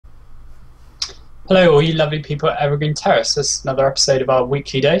Hello, all you lovely people at Evergreen Terrace. This is another episode of our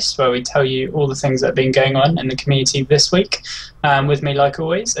weekly dose where we tell you all the things that have been going on in the community this week. With me, like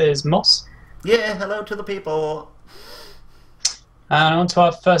always, is Moss. Yeah, hello to the people. And on to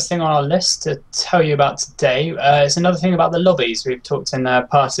our first thing on our list to tell you about today. It's another thing about the lobbies. We've talked in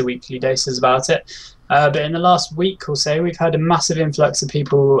past the weekly doses about it. But in the last week or so, we've had a massive influx of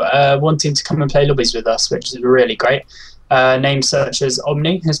people wanting to come and play lobbies with us, which is really great. Names such as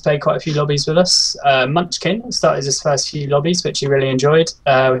Omni has played quite a few lobbies with us. Munchkin started his first few lobbies, which he really enjoyed.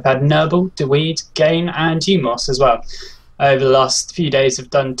 We've had Nerbyl, Deweed, Gain, and Moss as well. Over the last few days, I've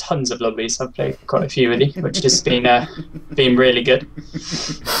done tons of lobbies. I've played quite a few with you, which has been really good.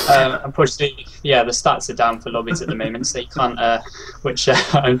 Unfortunately, yeah, the stats are down for lobbies at the moment, so you can't, which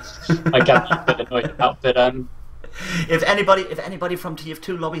I get a bit annoyed about. But If anybody from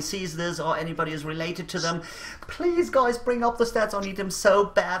TF2 lobby sees this or anybody is related to them, please guys bring up the stats. I need them so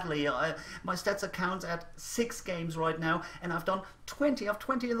badly. My stats account's at 6 games right now, and I've done 20 of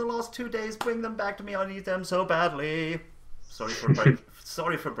 20 in the last 2 days. Bring them back to me. I need them so badly.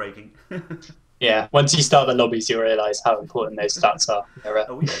 Sorry for breaking. Yeah, once you start the lobbies, you'll realise how important those stats are.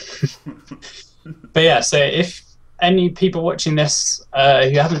 Oh yeah. But yeah, so if any people watching this who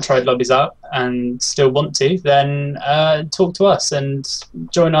haven't tried lobbies out and still want to, then talk to us and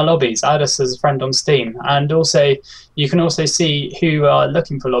join our lobbies. Add us as a friend on Steam. And also, you can also see who are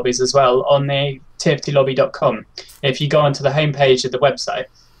looking for lobbies as well on the tftlobby.com. If you go onto the homepage of the website,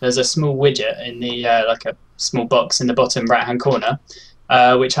 there's a small widget in the like a small box in the bottom right-hand corner,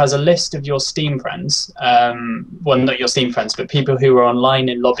 which has a list of your Steam friends. Well, not your Steam friends, but people who were online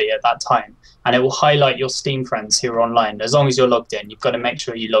in lobby at that time. And it will highlight your Steam friends who are online. As long as you're logged in, you've got to make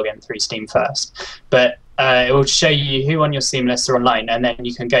sure you log in through Steam first. But it will show you who on your Steam list are online, and then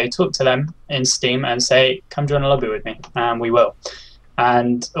you can go talk to them in Steam and say, come join a lobby with me, and we will.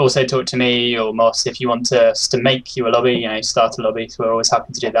 And also talk to me or Moss if you want us to make you a lobby, start a lobby. So we're always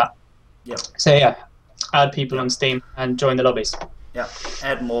happy to do that. Yep. So yeah, add people on Steam and join the lobbies. Yeah,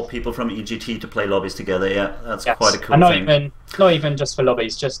 add more people from EGT to play lobbies together. Yeah, that's quite a cool and thing. Not even just for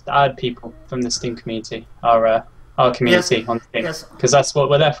lobbies, just add people from the Steam community, our community on Steam, because that's what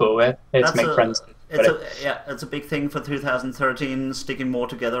we're there for. We're here to make friends. It's a big thing for 2013, sticking more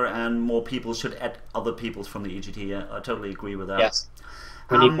together, and more people should add other people from the EGT. Yeah, I totally agree with that. Yes,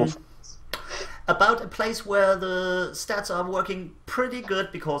 we need more friends. About a place where the stats are working pretty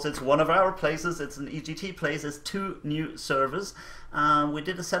good, because it's one of our places, it's an EGT place, is 2 new servers. We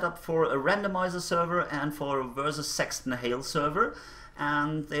did a setup for a Randomizer Server and for a versus Saxton Hale server,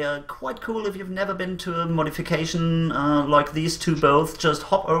 and they are quite cool. If you've never been to a modification like these two both, just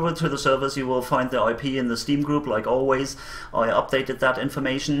hop over to the servers. You will find the IP in the Steam group, like always. I updated that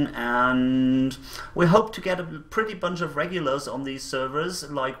information, and we hope to get a pretty bunch of regulars on these servers,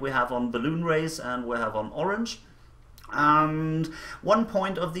 like we have on Balloon Race and we have on Orange. And one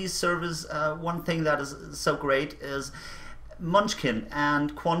point of these servers, one thing that is so great is Munchkin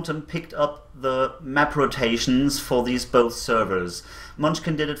and Quantum picked up the map rotations for these both servers.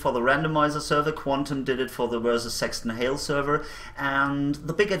 Munchkin did it for the Randomizer server, Quantum did it for the versus Saxton Hale server, and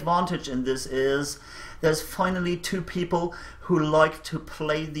the big advantage in this is there's finally 2 people who like to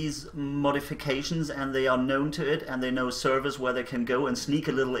play these modifications, and they are known to it, and they know servers where they can go and sneak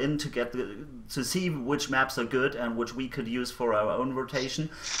a little in to get to see which maps are good and which we could use for our own rotation.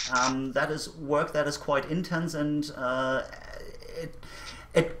 That is work that is quite intense, and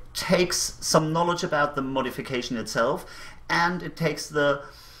it takes some knowledge about the modification itself, and it takes the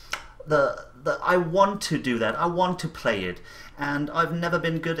I want to do that, I want to play it. And I've never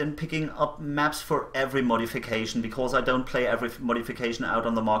been good in picking up maps for every modification, because I don't play every modification out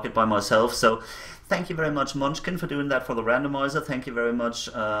on the market by myself. So thank you very much, Munchkin, for doing that for the Randomizer. Thank you very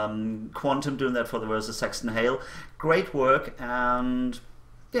much, Quantum, doing that for the versus Saxton Hale. Great work. And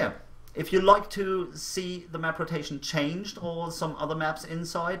yeah, if you'd like to see the map rotation changed or some other maps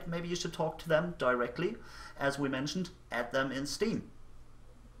inside, maybe you should talk to them directly. As we mentioned, add them in Steam.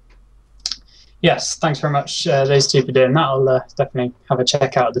 Yes, thanks very much, those 2 for doing that. I'll definitely have a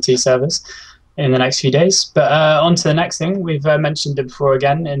check out of the 2 servers in the next few days. But on to the next thing. We've mentioned it before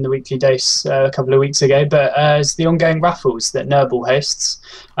again in the weekly dose a couple of weeks ago, but it's the ongoing raffles that Nerbyl hosts.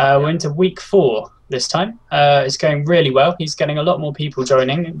 We're into week 4 this time. It's going really well. He's getting a lot more people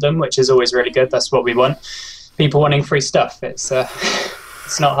joining them, which is always really good. That's what we want. People wanting free stuff. It's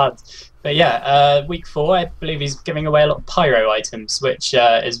it's not hard. But yeah, week 4, I believe he's giving away a lot of pyro items, which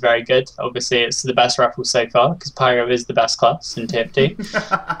is very good. Obviously, it's the best raffle so far, because pyro is the best class in TFT.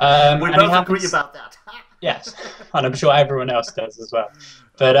 We both agree about that. Yes, and I'm sure everyone else does as well.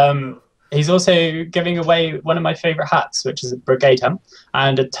 But He's also giving away one of my favourite hats, which is a brigade hat,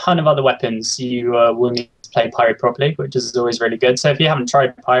 and a ton of other weapons. You will need to play Pyro properly, which is always really good. So if you haven't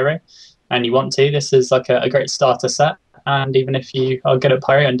tried Pyro and you want to, this is like a great starter set. And even if you are good at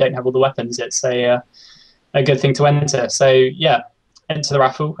Pyro and don't have all the weapons, it's a good thing to enter. So yeah, enter the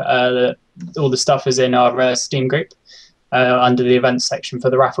raffle. All the stuff is in our Steam group under the events section for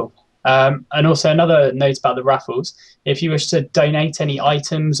the raffle. And also another note about the raffles, if you wish to donate any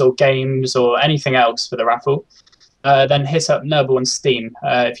items or games or anything else for the raffle, then hit up Nerbyl on Steam.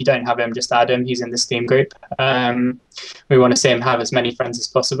 If you don't have him, just add him. He's in the Steam group. We want to see him have as many friends as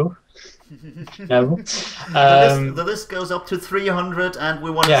possible. The list goes up to 300, and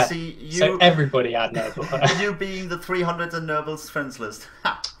we want to see you. So everybody add Nerbyl. You being the 300 in Nerbyl's friends list.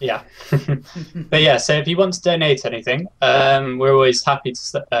 Yeah. But yeah, so if you want to donate anything, we're always happy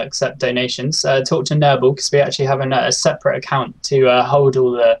to accept donations. Talk to Nerbyl, because we actually have a separate account to hold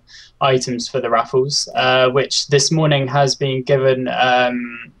all the items for the raffles, which this morning has been given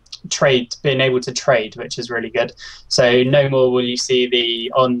being able to trade, which is really good. So no more will you see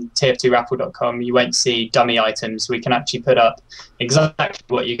on tf2raffle.com, you won't see dummy items. We can actually put up exactly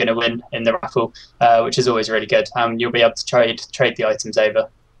what you're going to win in the raffle, which is always really good. You'll be able to trade the items over,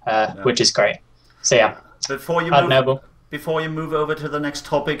 which is great. So yeah, before you move over to the next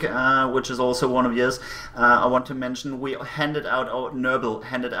topic, which is also one of yours, I want to mention Nerbyl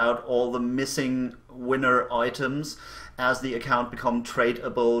handed out all the missing winner items as the account become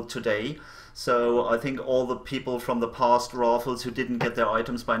tradable today. So I think all the people from the past raffles who didn't get their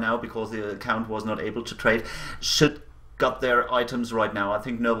items by now because the account was not able to trade should got their items right now. I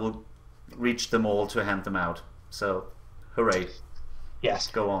think Nerbyl reached them all to hand them out. So hooray. Yes.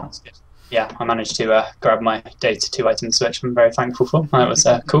 Go on. Yeah, I managed to grab my Data 2 items, which I'm very thankful for. That was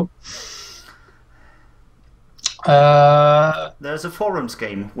cool. There's a forums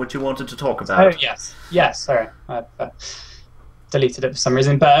game which you wanted to talk about. Oh yes, sorry, I've deleted it for some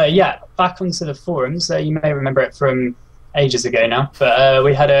reason. But yeah, back onto the forums. You may remember it from ages ago now, but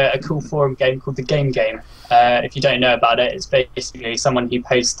we had a cool forum game called the Game. If you don't know about it, it's basically someone who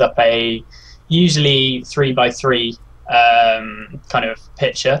posts up a usually 3x3 kind of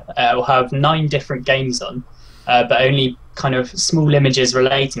picture. Will have 9 different games on, but only kind of small images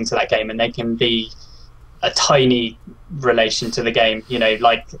relating to that game, and they can be a tiny relation to the game,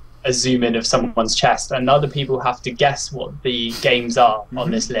 like a zoom in of someone's chest, and other people have to guess what the games are on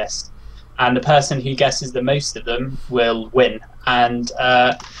this list, and the person who guesses the most of them will win. And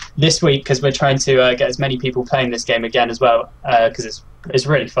this week, because we're trying to get as many people playing this game again as well, because it's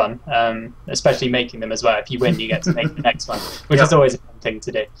really fun, especially making them as well. If you win, you get to make the next one, which is always a fun thing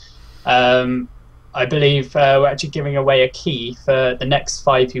to do. I believe we're actually giving away a key for the next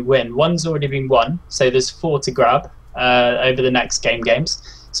 5 who win. One's already been won, so there's 4 to grab over the next games.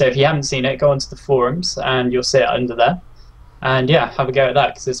 So if you haven't seen it, go onto the forums and you'll see it under there. And yeah, have a go at that,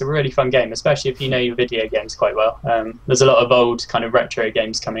 because it's a really fun game, especially if you know your video games quite well. There's a lot of old kind of retro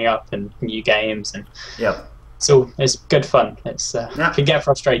games coming up and new games, and it's good fun. It can get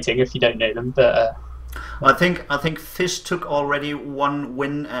frustrating if you don't know them, but I think Fish took already 1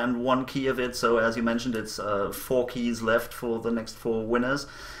 win and 1 key of it. So as you mentioned, it's 4 keys left for the next 4 winners,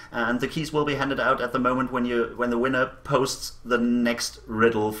 and the keys will be handed out at the moment when the winner posts the next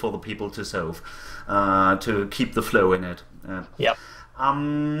riddle for the people to solve, to keep the flow in it.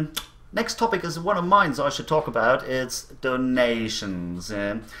 Next topic is one of mine, so I should talk about. It's donations.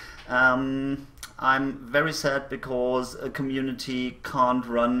 I'm very sad because a community can't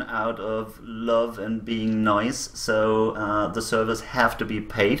run out of love and being nice, so the servers have to be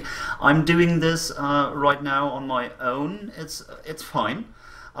paid. I'm doing this right now on my own. It's fine.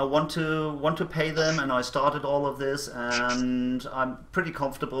 I want to pay them, and I started all of this, and I'm pretty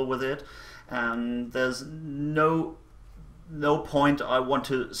comfortable with it. And there's no point I want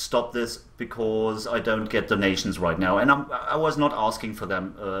to stop this because I don't get donations right now, and I was not asking for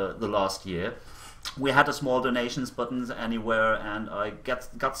them the last year. We had a small donations buttons anywhere, and I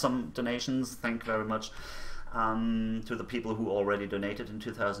got some donations. Thank you very much to the people who already donated in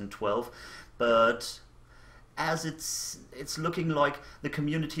 2012. But as it's looking like the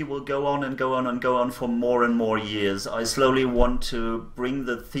community will go on and go on and go on for more and more years, I slowly want to bring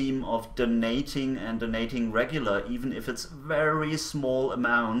the theme of donating and donating regular, even if it's very small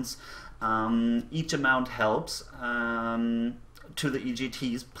amounts. Each amount helps. To the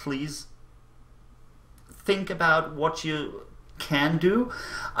EGTs, please think about what you can do.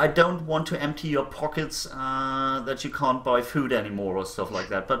 I don't want to empty your pockets that you can't buy food anymore or stuff like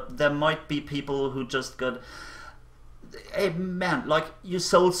that, but there might be people who just got, hey man, like you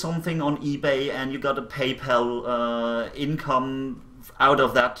sold something on eBay and you got a PayPal income out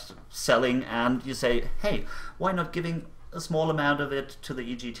of that selling, and you say, hey, why not giving a small amount of it to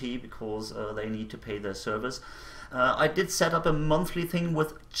the EGT because they need to pay their servers. I did set up a monthly thing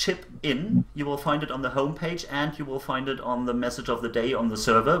with chip in. You will find it on the homepage, and you will find it on the message of the day on the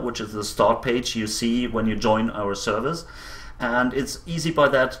server, which is the start page you see when you join our servers. And it's easy by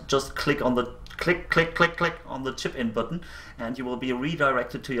that. Just click on the click on the chip in button, and you will be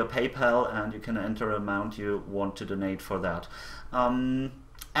redirected to your PayPal, and you can enter amount you want to donate for that.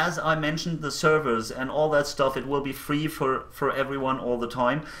 As I mentioned, the servers and all that stuff, it will be free for everyone all the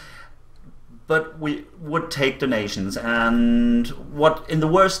time. But we would take donations, and what in the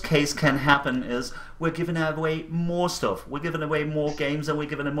worst case can happen is we're giving away more stuff. We're giving away more games, and we're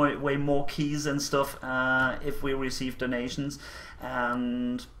giving away more keys and stuff if we receive donations.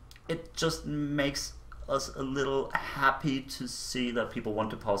 And it just makes us a little happy to see that people want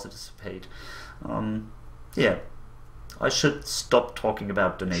to participate. Yeah. I should stop talking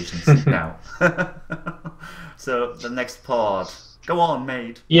about donations now. So the next part. Go on,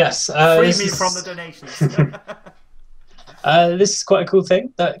 mate. Yes. Free me from the donations. This is quite a cool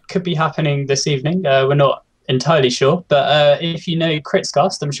thing that could be happening this evening. We're not entirely sure, but if you know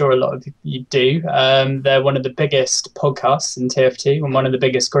Kritzkast, I'm sure a lot of you do. They're one of the biggest podcasts in TFT and one of the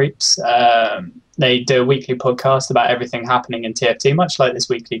biggest groups. They do a weekly podcast about everything happening in TFT, much like this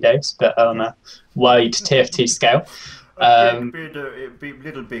weekly dose, but on a wide TFT scale. A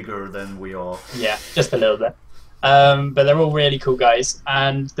little bigger than we are. Yeah, just a little bit. But they're all really cool guys,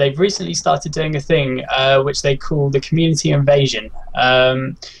 and they've recently started doing a thing which they call the community invasion,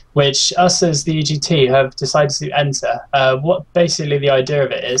 which us as the EGT have decided to enter. What basically the idea of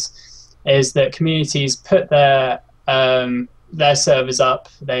it is that communities put their servers up,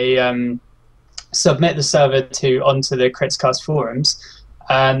 they submit the server onto the Kritzkast forums,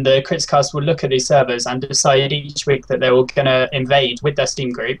 and the Kritzkast will look at these servers and decide each week that they're going to invade with their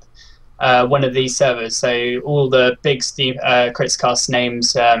Steam group one of these servers. So all the big Steam Kritzkast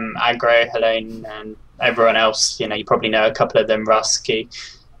names, Agro, Helene, and everyone else, you probably know a couple of them, Rusky,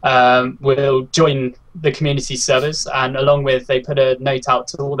 will join the community servers, and along with, they put a note out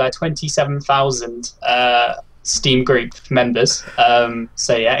to all their 27,000 Steam group members.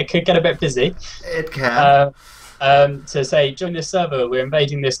 So yeah, it could get a bit busy. It can. To say, join this server, we're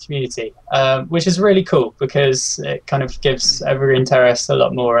invading this community, which is really cool because it kind of gives Evergreen Terrace a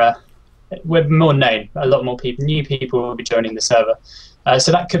lot more, we're more known, a lot more people, new people will be joining the server.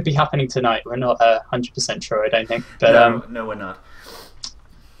 So that could be happening tonight. We're not 100% sure, I don't think. But, no, we're not.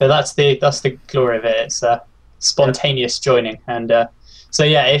 But that's the glory of it. It's spontaneous joining, and so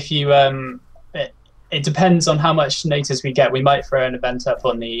yeah, if you it depends on how much notice we get. We might throw an event up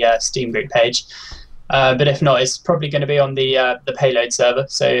on the Steam group page. But if not, it's probably going to be on the payload server.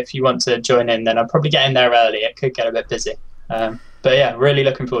 So if you want to join in, then I'll probably get in there early. It could get a bit busy. But yeah, really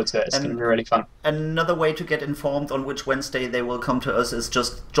looking forward to it. It's going to be really fun. Another way to get informed on which Wednesday they will come to us is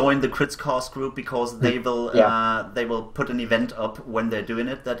just join the Kritzkast group, because they will put an event up when they're doing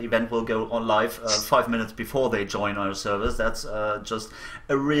it. That event will go on live 5 minutes before they join our servers. That's just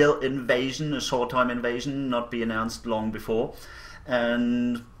a real invasion, a short-time invasion, not be announced long before.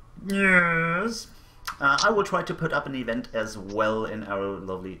 And yes, I will try to put up an event as well in our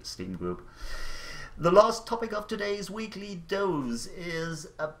lovely Steam group. The last topic of today's weekly dose is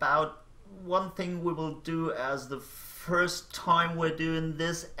about one thing we will do as the first time we're doing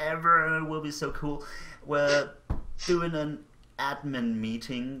this ever, and it will be so cool. We're doing an admin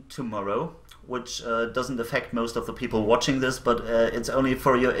meeting tomorrow, which doesn't affect most of the people watching this, but it's only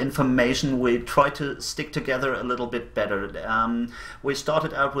for your information. We try to stick together a little bit better. We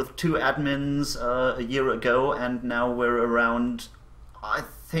started out with 2 admins a year ago, and now we're around, I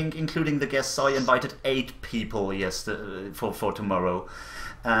think, including the guests, I invited 8 people for tomorrow.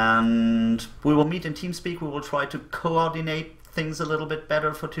 And we will meet in TeamSpeak. We will try to coordinate things a little bit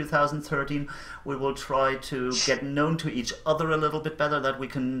better for 2013. We will try to get known to each other a little bit better, that we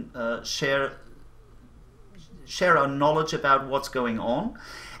can share our knowledge about what's going on,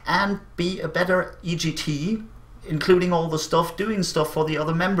 and be a better EGT, including all the stuff, doing stuff for the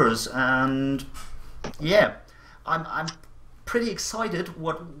other members. And yeah, I'm pretty excited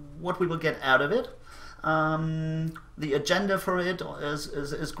what we will get out of it. The agenda for it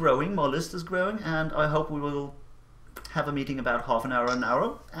is growing, my list is growing, and I hope we will have a meeting about half an hour,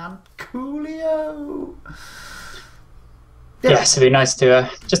 and coolio. Yeah. Yes, it'd be nice to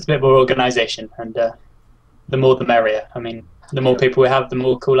just a bit more organisation, and the more the merrier. I mean, the more people we have, the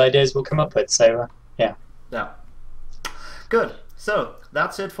more cool ideas we'll come up with. So yeah. Yeah. Good. So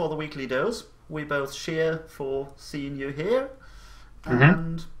that's it for the weekly dose. We both cheer for seeing you here,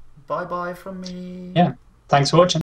 and bye bye from me. Yeah. Thanks for watching.